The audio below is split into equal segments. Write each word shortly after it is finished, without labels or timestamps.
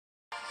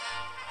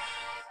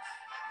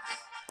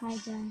Hi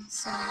guys,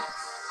 so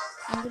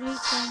I'm gonna be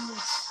playing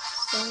this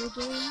story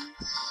game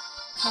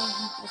called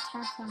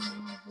Attack on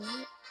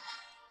Marvel,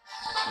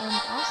 and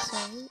also,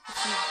 if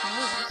you've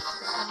noticed,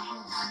 I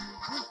have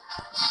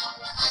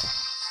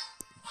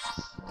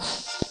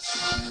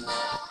a new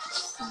look.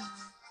 So,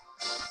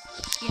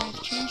 yeah,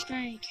 I've changed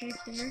my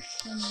character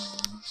from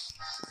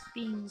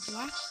being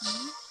blocky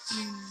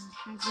and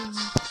having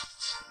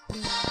the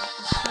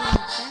color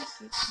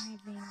jacket,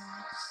 having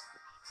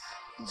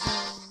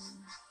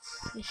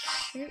the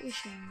shirt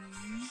which I'm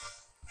wearing.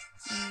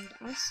 And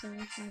also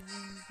having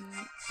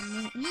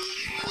the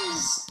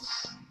ears.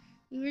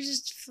 We were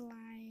just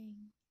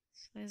flying.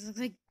 So it looks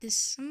like this.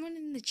 Someone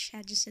in the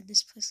chat just said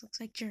this place looks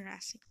like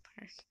Jurassic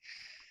Park.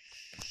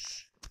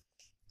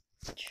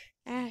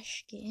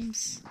 Trash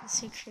Games. That's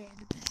who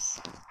created this.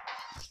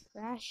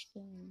 Trash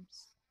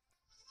Games.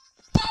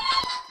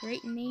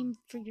 Great name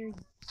for your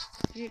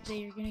group that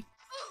you're gonna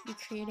be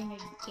creating a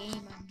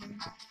game under.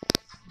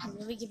 You're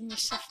really giving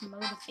yourself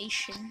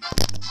motivation.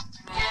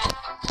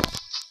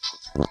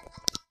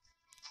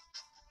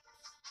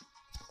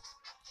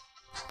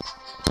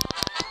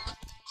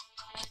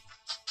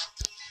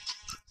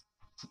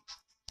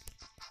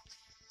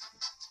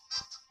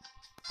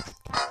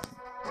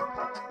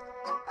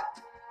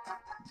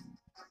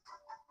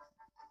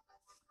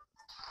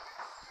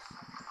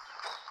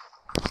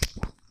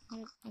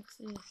 What's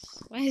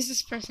this? Why is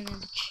this person in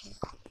the chat?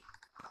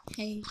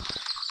 Hey,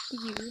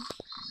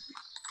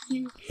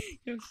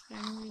 your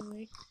family,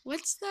 like,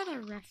 what's that a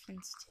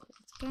reference to?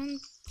 Let's go and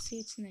see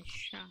what's in the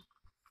shop.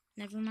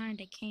 Never mind,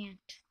 I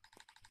can't.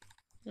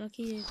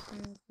 Lucky if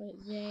but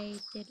they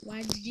did.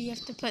 Why did you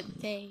have to put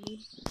they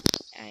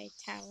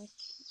italic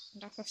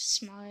and also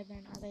smaller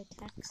than other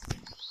text?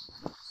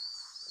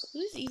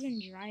 Who's even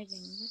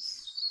driving this?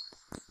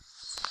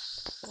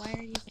 Why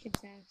are you kids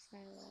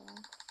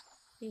outside?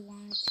 They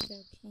wanted to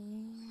go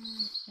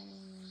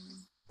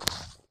camping.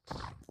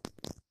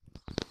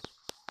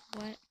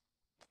 What?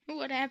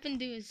 What happened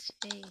to his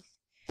face?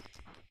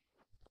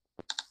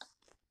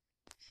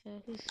 So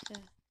who's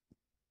that?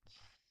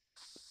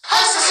 Why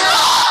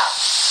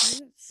is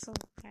it so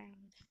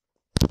loud?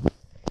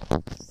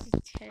 This is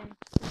terrible.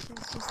 This is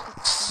just a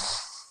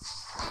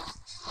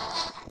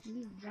thing.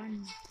 You run.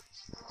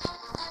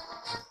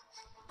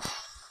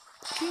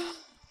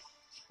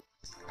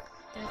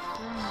 They're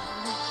throwing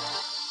wood.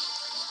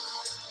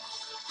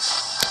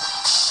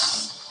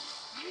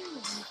 Why do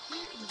I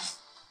hate you?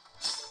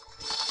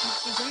 If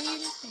you don't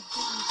even have to hit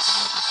me for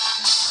me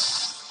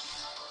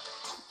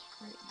to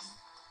hurt you.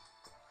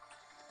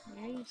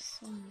 Why are you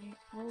so mad?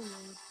 Oh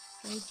Lord,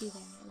 I do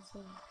that as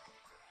well.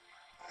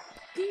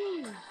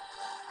 Boo!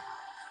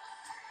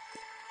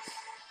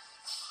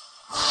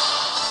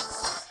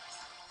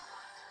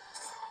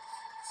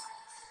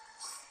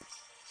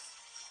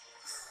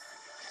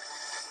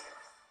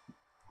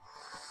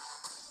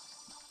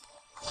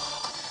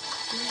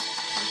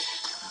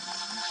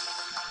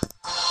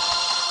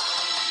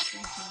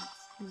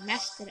 I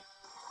messed it up.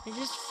 I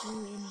just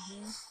flew in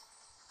here.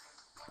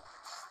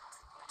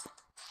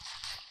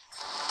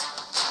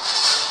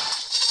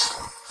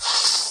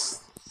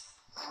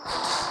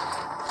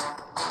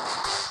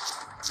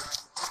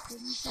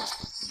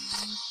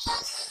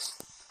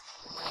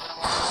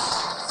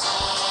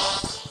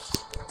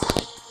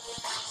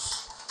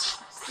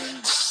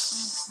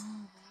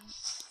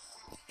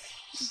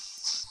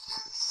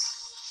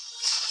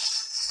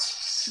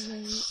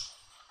 Wait,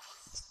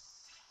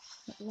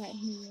 let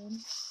me in.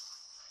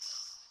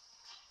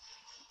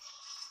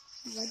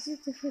 Why'd you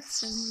have to put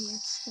so many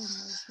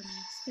exclamation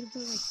marks? Could have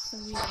put like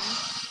 3 X.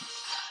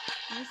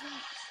 Why is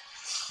that?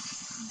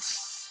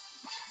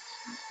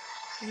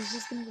 He's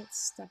just gonna get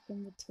stuck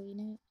in between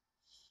it.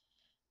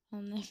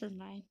 Oh, never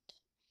mind.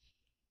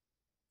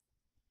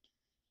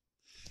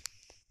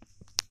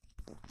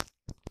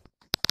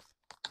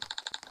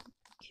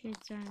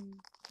 Kids are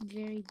in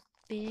very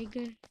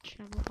big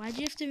trouble. Why'd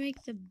you have to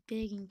make the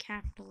big in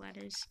capital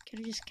letters? Could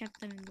have just kept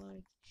them in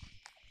large.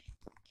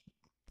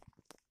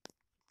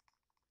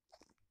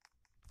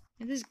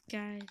 And this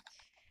guy,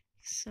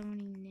 so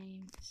many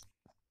names.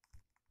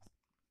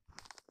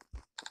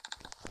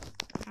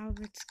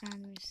 Albert's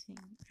gone missing.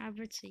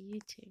 Albert's a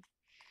YouTube.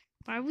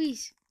 Why are we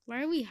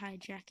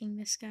hijacking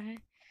this guy?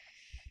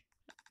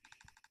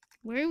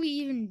 Where are we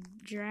even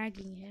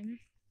dragging him?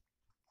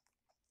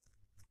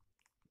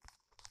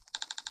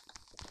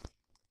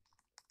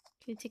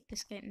 Can we take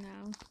this guy?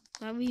 No.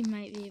 Thought we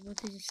might be able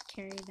to just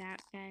carry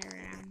that guy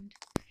around.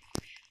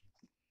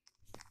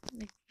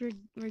 Like,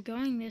 we're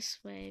going this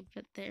way,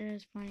 but the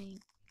arrow's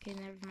pointing. Okay,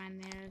 never mind,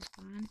 the arrow's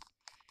gone.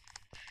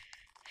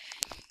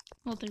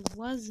 Well, there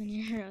was an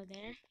arrow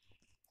there.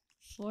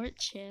 Fort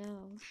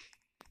Chill.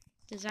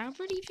 Does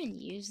Albert even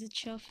use the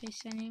chill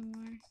face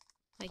anymore?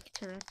 Like,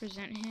 to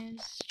represent his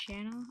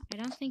channel? I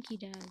don't think he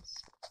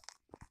does.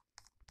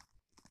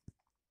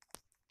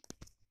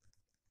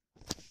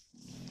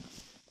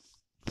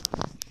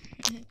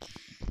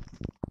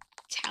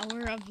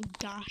 Tower of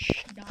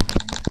Gosh Darn.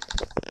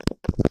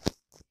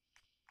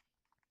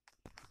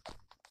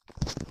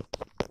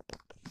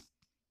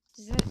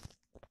 Does that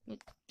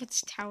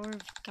That's Tower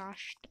of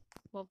Gosh.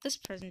 Well, this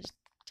person's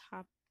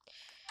top.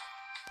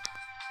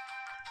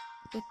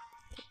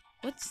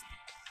 What's?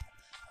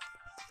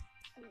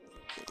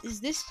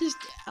 Is this just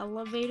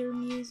elevator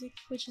music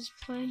which is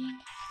playing?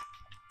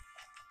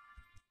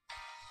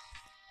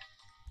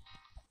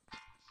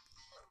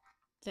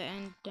 The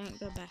end. Don't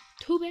go back.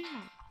 Too bad.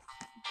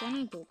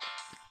 Gonna go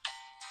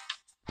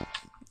back.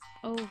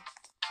 Oh,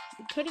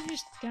 we could have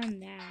just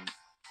done that.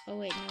 Oh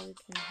wait, no, we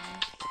couldn't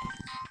have.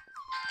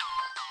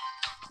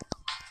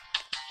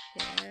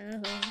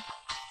 Yeah.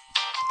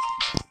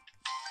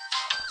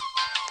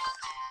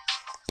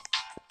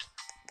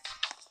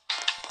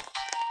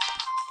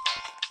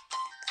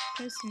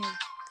 Person is.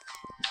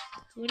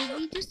 Would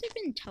he just have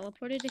been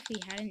teleported if he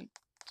hadn't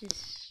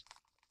just?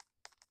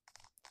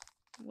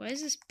 Why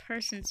is this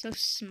person so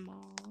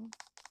small?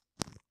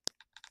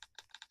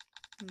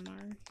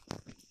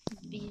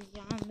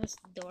 Beyond this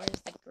door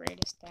is the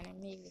greatest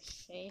enemy we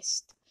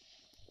faced.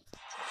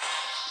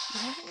 You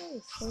haven't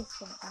really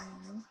faced an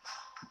enemy.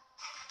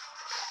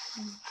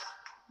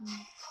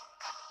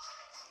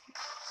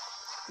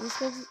 These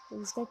guys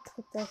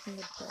clicked off in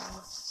the door.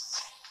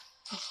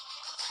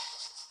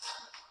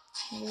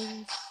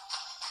 Maybe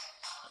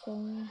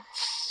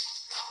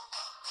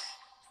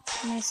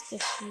nice to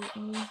shoot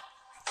me.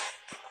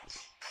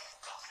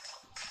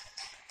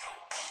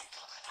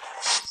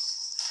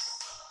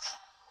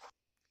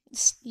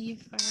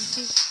 Steve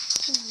Harvey.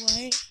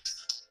 What?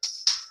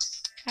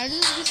 How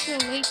does this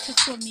relate to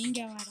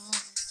Flamingo at all?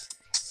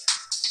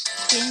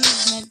 Game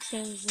is meant to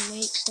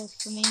relate to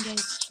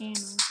Flamingo's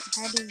channel.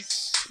 How does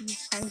Steve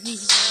Harvey relate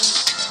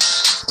to that?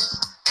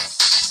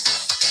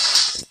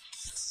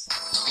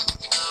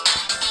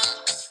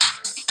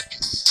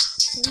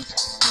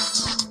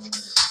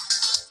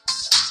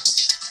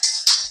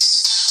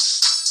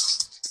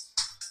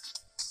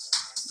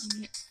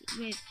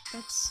 Wait,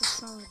 that's a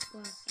solid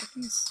block. I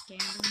can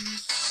stand on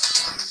this.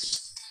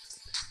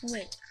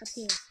 Wait, up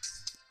here.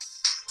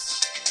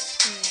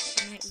 Wait,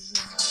 I might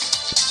run.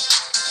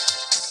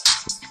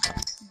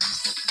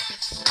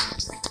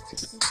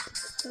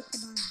 Click the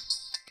bottom.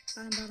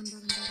 Bottom.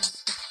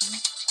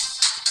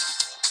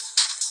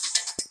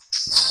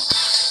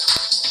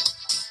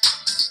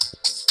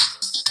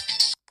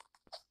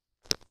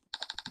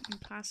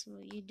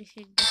 Impossible. You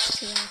defeated this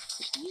to us.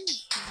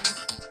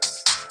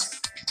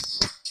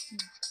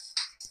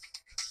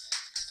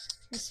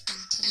 This one.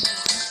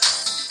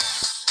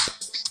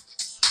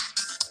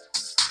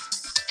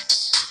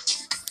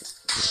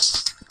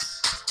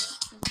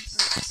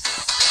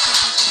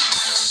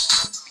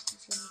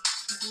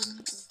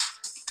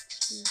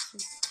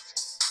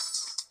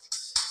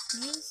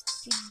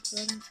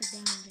 Running for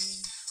down there.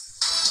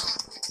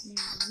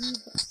 Now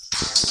leave us.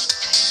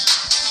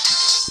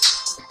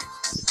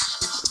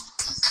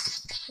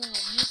 So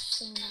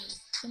I'm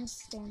gonna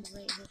stand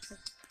right here for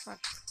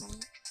crush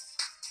fight.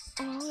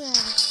 Oh yeah,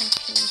 that's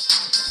actually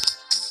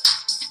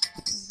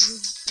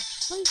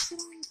place it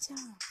on the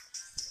top.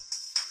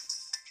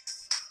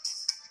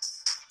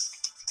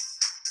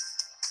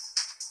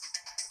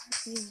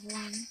 We've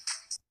won.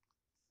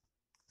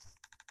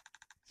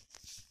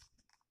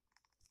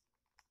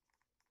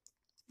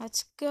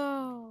 Let's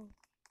go.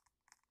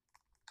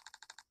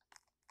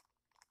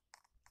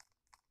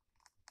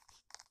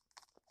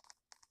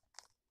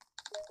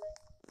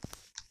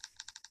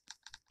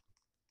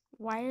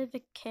 Why are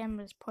the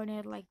cameras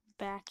pointed like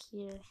back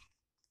here?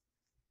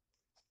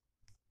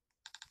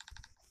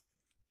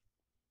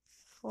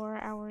 4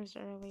 hours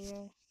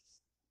earlier.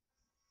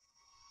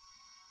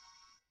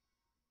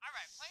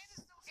 Alright, playing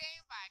this new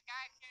game by a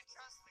guy who can't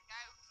trust the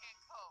guy who can't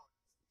code.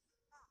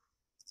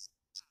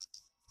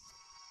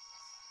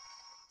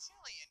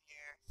 Chilly in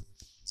here.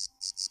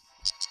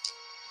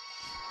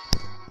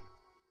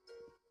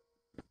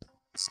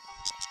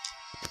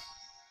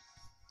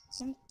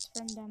 Don't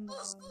turn down the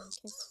volume in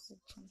case it's a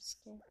jump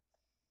scare.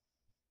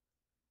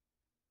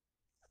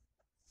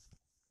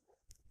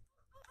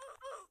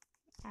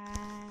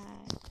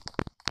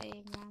 Hey,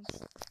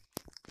 monster.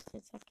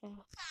 It's okay.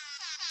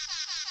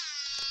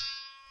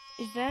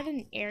 Is that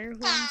an air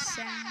horn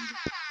sound?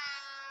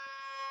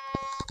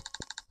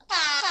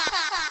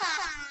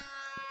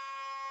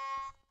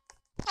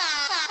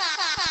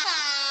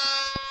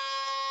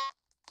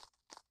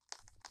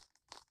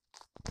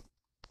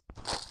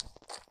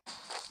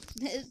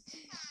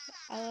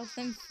 All of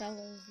them fell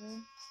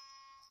over.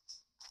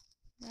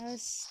 That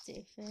was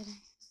stupid.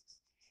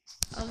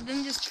 All of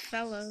them just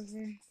fell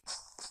over.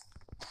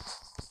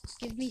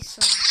 Give me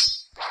some.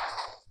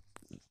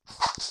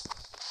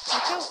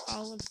 Look how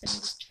all of them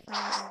just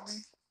fell over.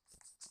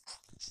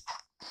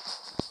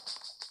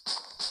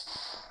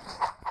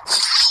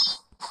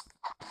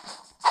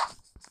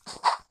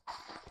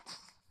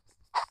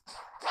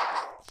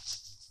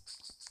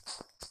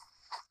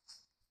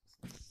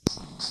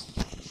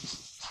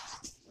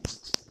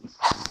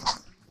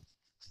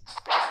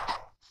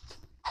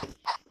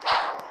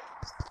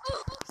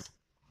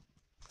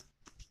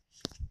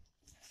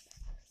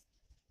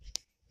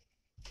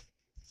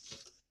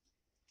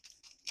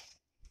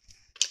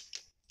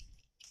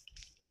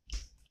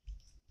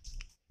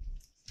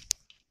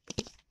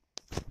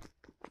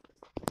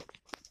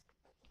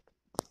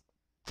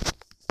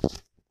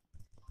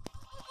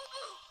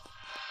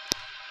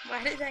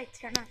 Why did I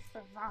turn off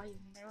the volume?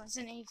 There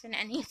wasn't even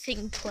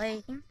anything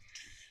playing.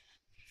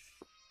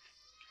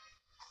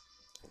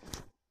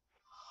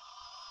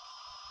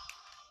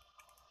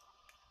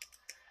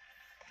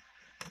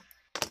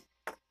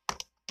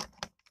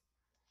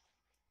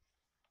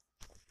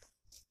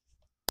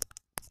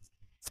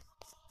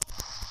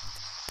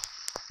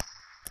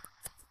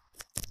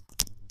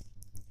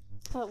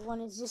 But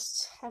one is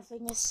just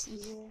having a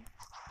seizure.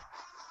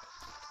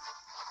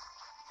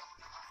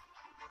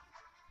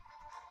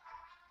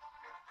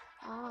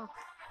 Ah.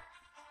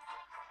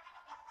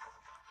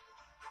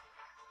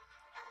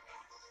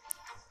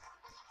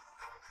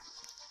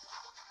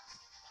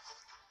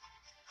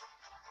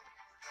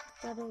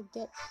 Gotta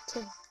get to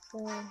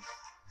the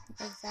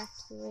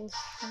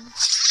evacuation,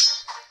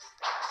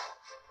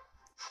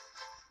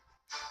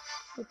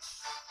 which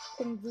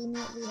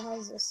conveniently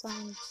has a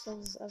sign that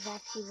says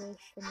evacuation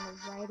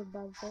right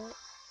above it.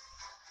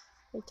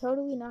 They're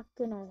totally not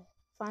gonna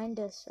find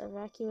us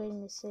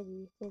evacuating the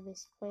city through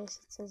this place.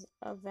 It says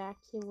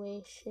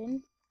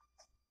evacuation.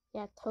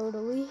 Yeah,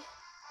 totally.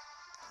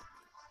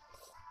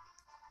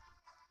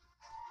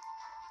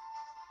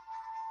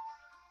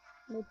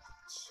 The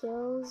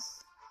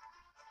chills.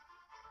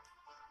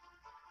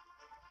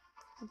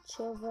 The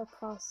Chilva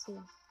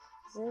Coliseum.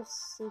 Is there a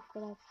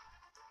secret I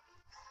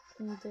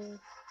can do?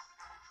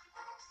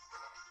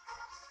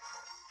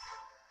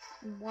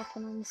 I'm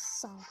walking on the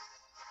side.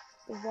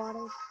 The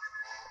water.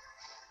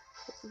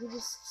 You can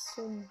just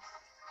swim.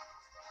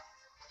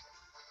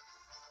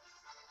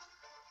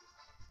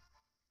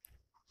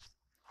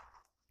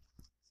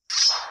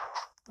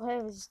 Oh, I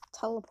was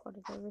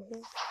teleported over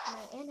here.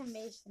 My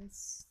animation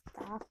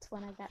stopped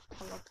when I got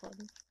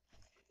teleported.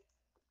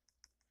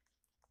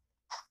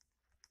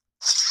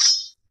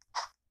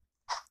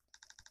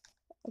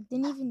 I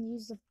didn't even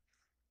use the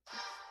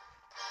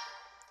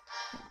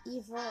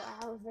evil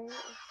Albert.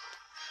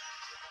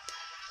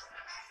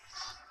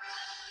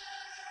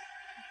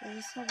 I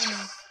just have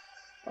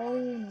a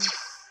bonus.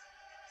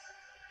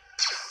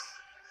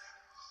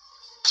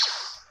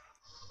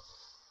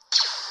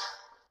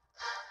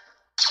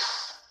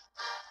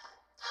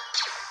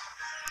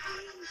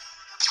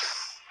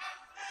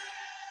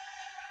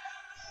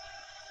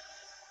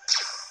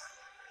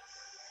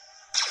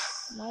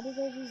 Why did I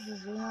just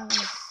zoom out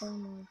my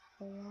camera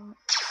for that?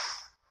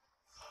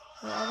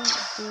 Well, I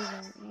didn't do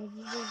that. Maybe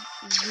just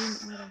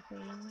zoom out of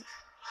here.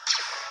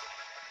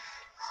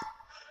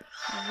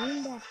 Zoom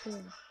back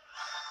here.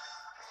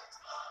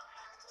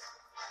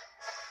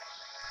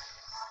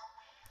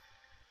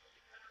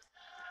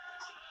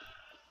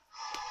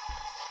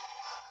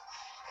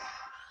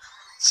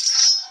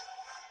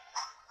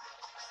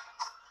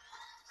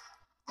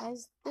 Why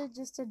is there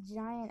just a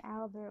giant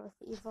Albert with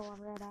evil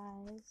red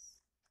eyes?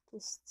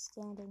 Just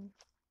standing.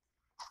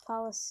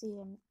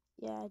 Coliseum.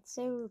 Yeah, I'd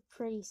say we're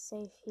pretty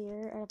safe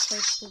here at a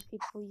place where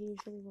people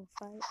usually will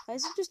fight. Why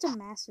is it just a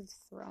massive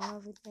throne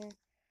over there?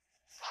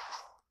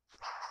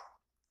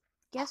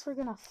 Guess we're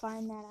gonna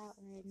find that out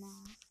right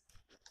now.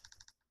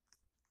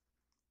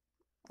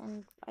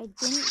 And I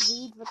didn't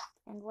read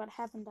what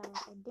happened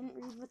out. I didn't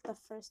read what the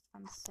first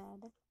one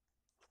said.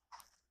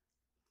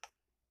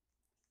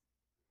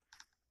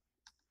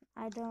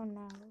 I don't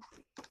know.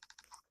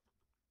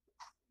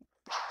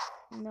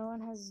 No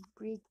one has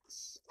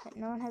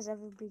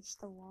ever breached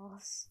the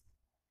walls.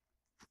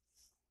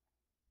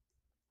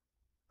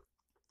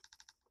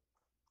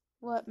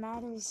 What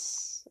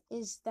matters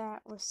is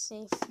that we're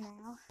safe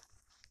now.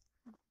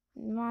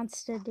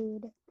 Monster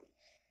dude.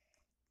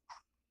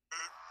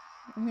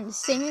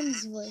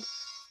 Simmons voice.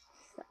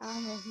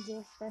 I'm a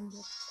dear friend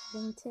of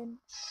Clinton.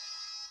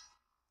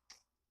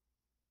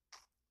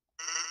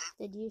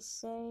 Did you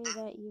say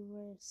that you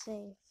were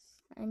safe?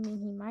 I mean,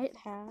 he might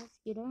have.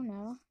 You don't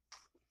know.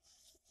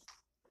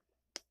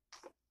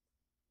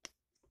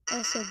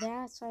 Oh, so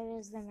that's why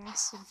there's the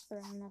massive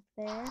throne up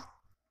there.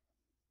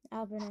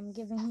 Albert, I'm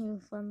giving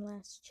you one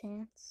last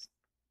chance.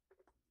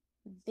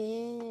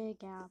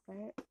 Big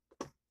Albert.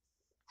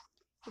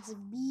 It's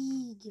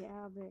Big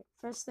Albert.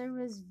 First there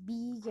was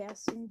Big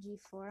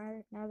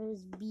SMG4. Now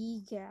there's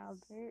Big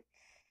Albert.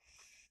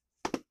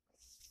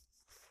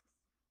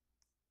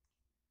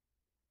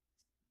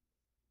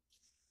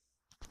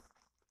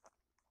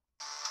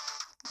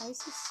 Why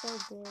is he so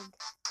big?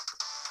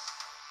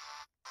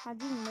 How'd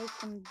you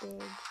make him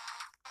big?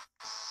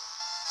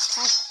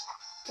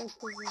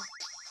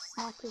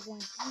 Smack his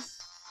ankles.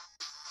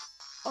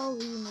 Oh,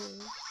 he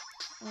moved.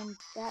 And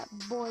that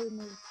boy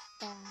moved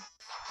fast.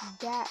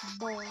 That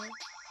boy.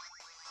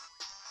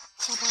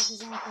 Chop off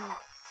his ankle.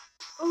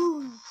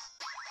 Ooh!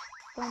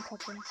 Don't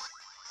touch him.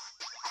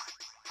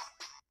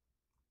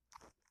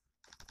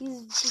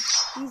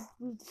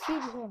 We've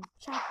defeated him.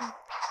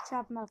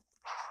 Chop him up.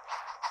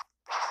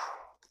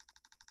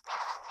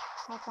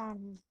 Chop on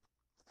him.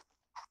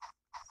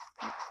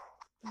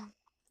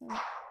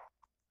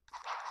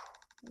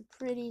 I'm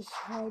pretty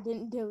sure I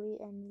didn't delete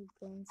any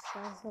brain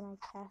cells when I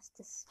cast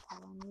a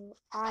spell on you.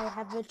 I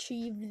have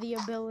achieved the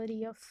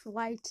ability of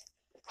flight.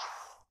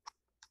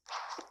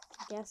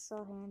 guess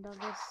I'll handle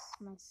this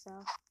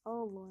myself.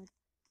 Oh Lord,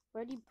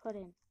 where'd he put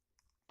him?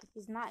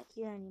 He's not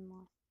here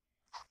anymore.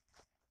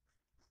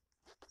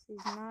 So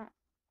he's not.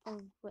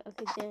 Oh, wait,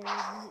 okay, there he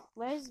is.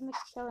 Where's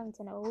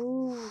McKillington? Oh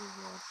Lord.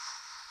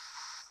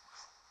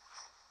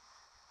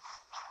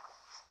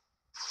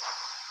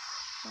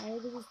 Why are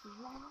they just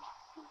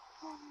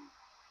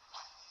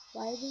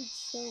Why are they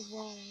so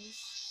walls?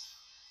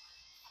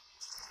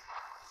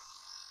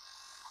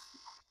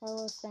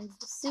 Hello friends,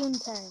 soon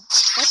time.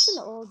 That's an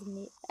old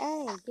meat.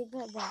 Hey, give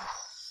it back.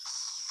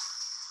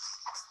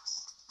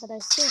 But I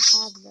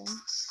still have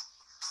them.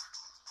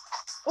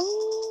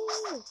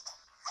 Oh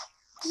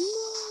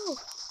no!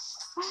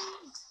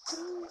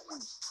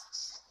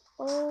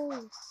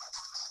 Oh,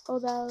 oh,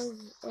 that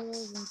was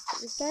amazing.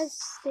 This guy's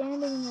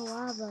standing in the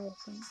lava, I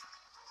think.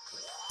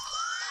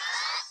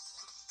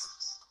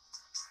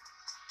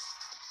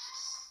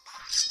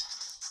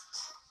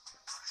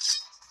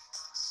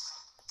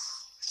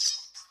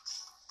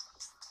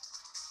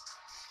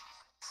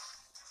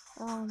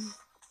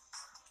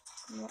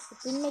 Yeah, it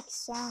didn't make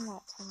sound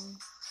that time.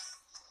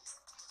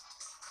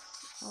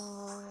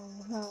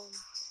 Oh,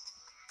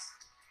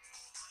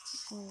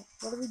 oh,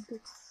 what do we do?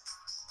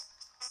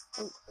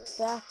 Oh,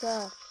 back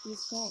up. You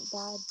can't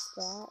dodge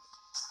that.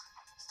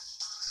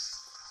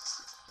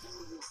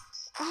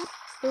 Ah,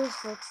 there's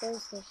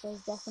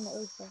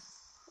definitely fish.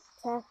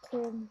 Attack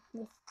him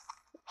with...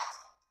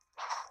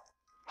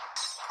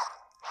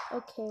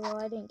 Okay, well,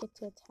 I didn't get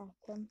to attack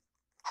him.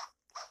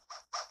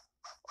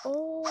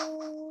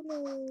 Oh,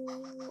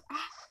 no.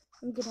 Ah,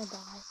 I'm gonna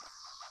die.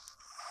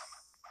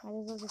 Might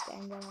as well just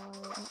end it all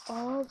right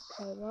now.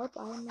 Okay, well, I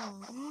know.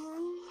 Ah.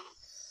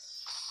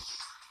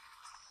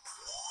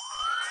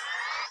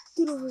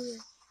 Get over here.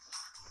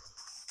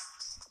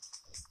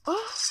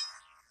 Oh!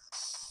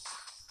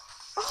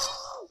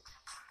 Oh!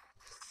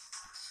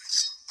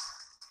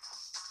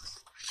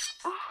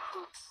 Ah!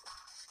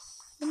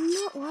 I'm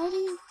not, why do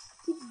you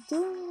keep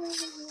doing it over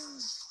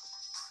here?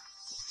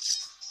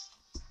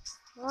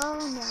 Oh,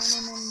 no.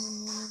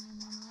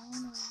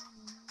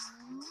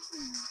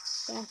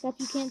 Back up,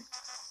 you can't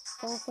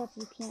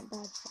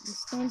dodge that. I'm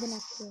standing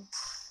up here.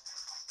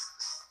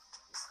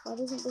 Why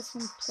doesn't this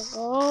one play?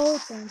 Oh,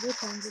 it turns,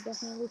 it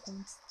definitely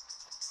turns.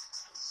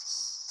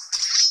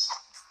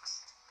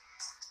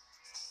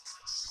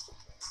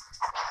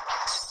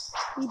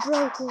 We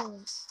broke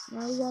it.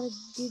 Now we gotta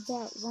do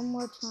that one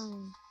more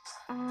time.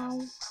 Ow.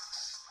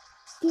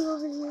 Get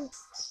over here.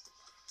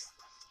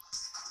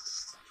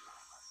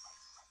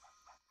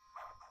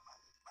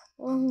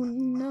 Oh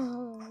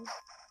no.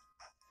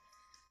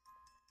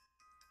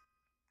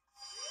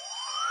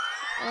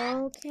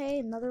 Okay,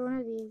 another one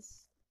of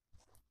these.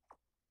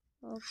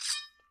 Okay.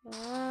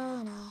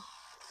 Oh no.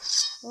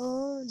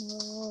 Oh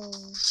no.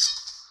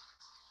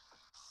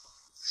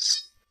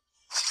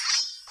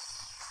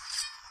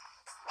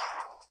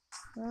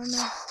 We're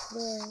almost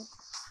there.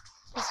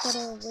 Just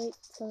gotta wait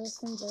till this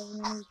one's over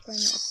and then we can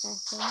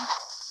attack him.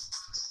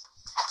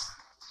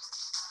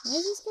 Why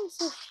is this guy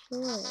so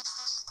short?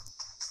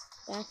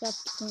 Back up,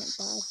 you can't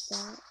dodge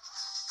that.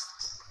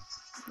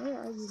 Where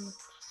are you?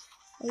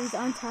 Oh, he's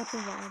on top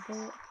of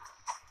Albert.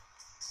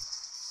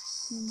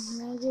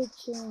 No good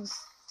chance.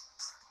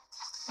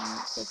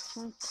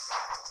 Attack.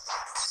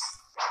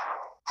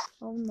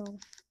 Oh no.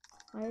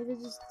 Why are they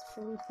just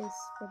fully face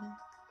spinning?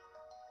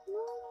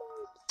 No.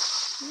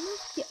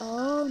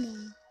 Oh no.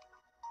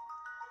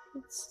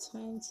 It's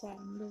time to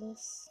end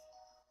this.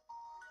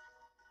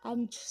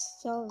 I'm just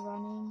still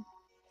running.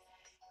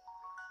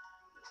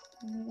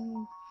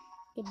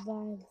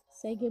 Goodbye.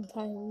 Say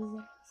goodbye,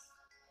 losers.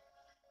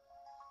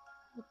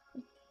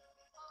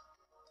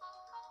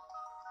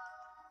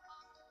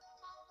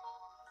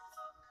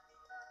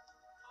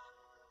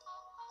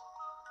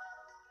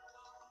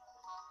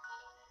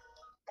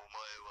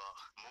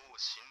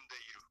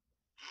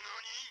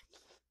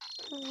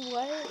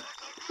 What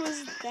was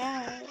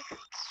that?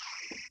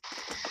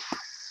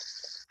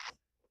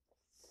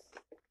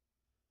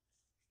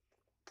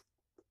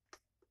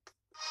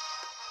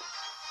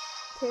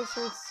 Okay,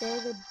 so say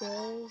the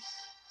day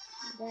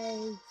that I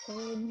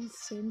play in the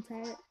same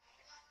part.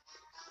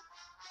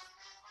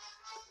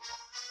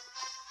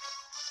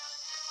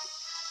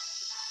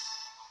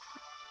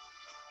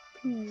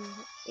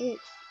 It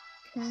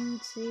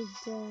comes to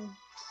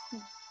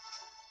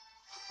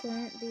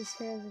grant these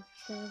hairs of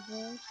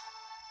travel.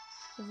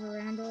 A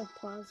round of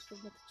applause for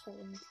the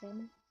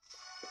Chillington.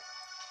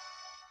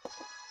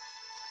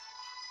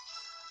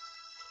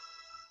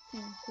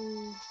 And who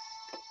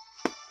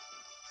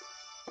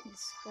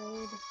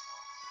displayed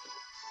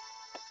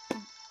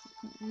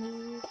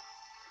me,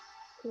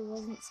 who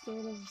wasn't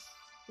scared of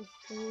the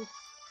truth,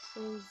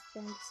 who's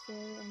jump scare.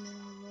 I mean,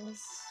 I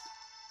was.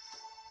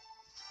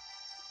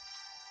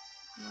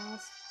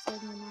 Last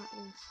segment, not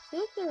least. I feel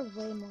like there are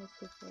way more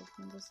people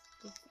than just.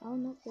 Oh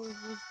no, there's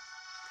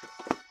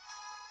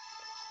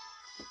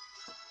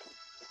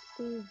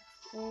food,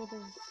 bold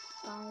of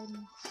fine,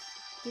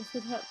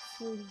 gifted up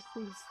food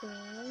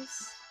stairs.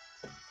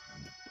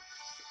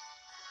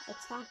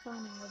 Attack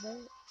on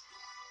Albert.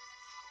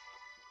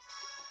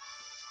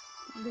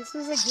 This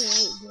is a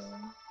great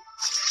game.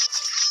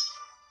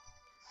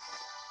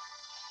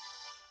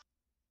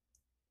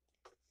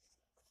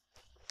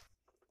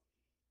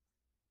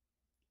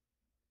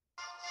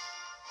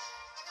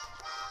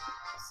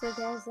 So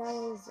guys, that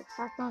was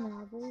Attack on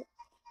Albert.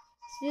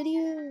 This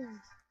video,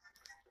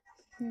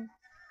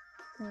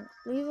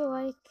 leave a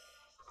like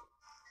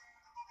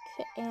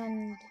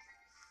and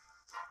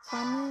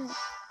comment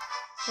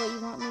what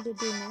you want me to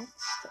do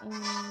next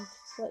and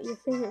what your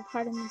favorite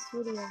part of this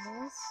video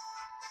was.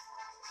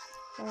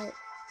 Alright,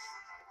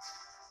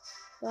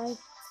 bye.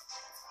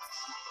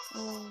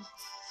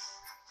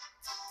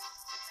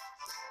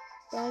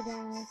 Bye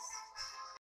guys.